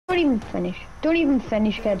Don't even finish. Don't even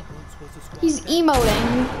finish, kid. He's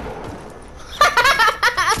emoting.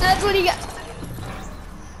 That's what he got.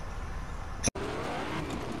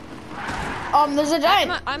 There's a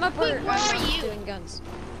giant. I'm up here. Where are you? Doing guns.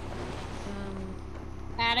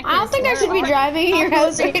 I don't think I should be driving in your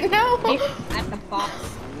house right now. At the box.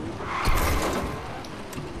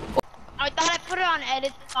 I thought I put it on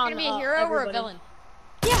edit. On, Gonna be a hero or a villain?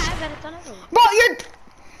 Yeah, I bet it's on everyone. Bro, you're.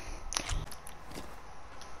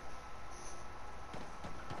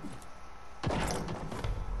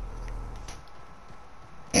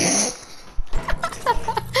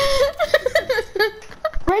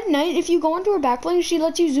 Red Knight, if you go into her back bling, she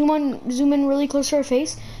lets you zoom in really close to her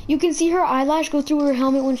face. You can see her eyelash go through her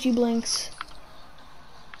helmet when she blinks.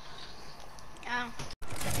 Oh.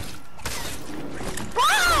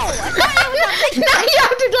 Now you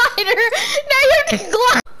have to glide her. Now you have to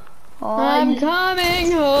glide. I'm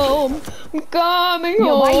coming home. I'm coming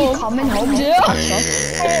home. Why are you coming home?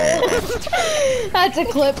 That's a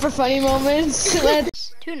clip for funny moments.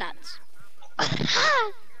 Two nuts.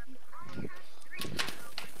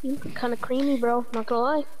 Kind of creamy, bro. Not gonna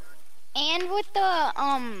lie. And with the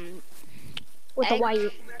The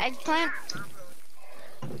white. eggplant.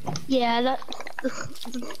 Yeah, that's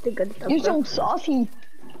the good stuff. You're so saucy.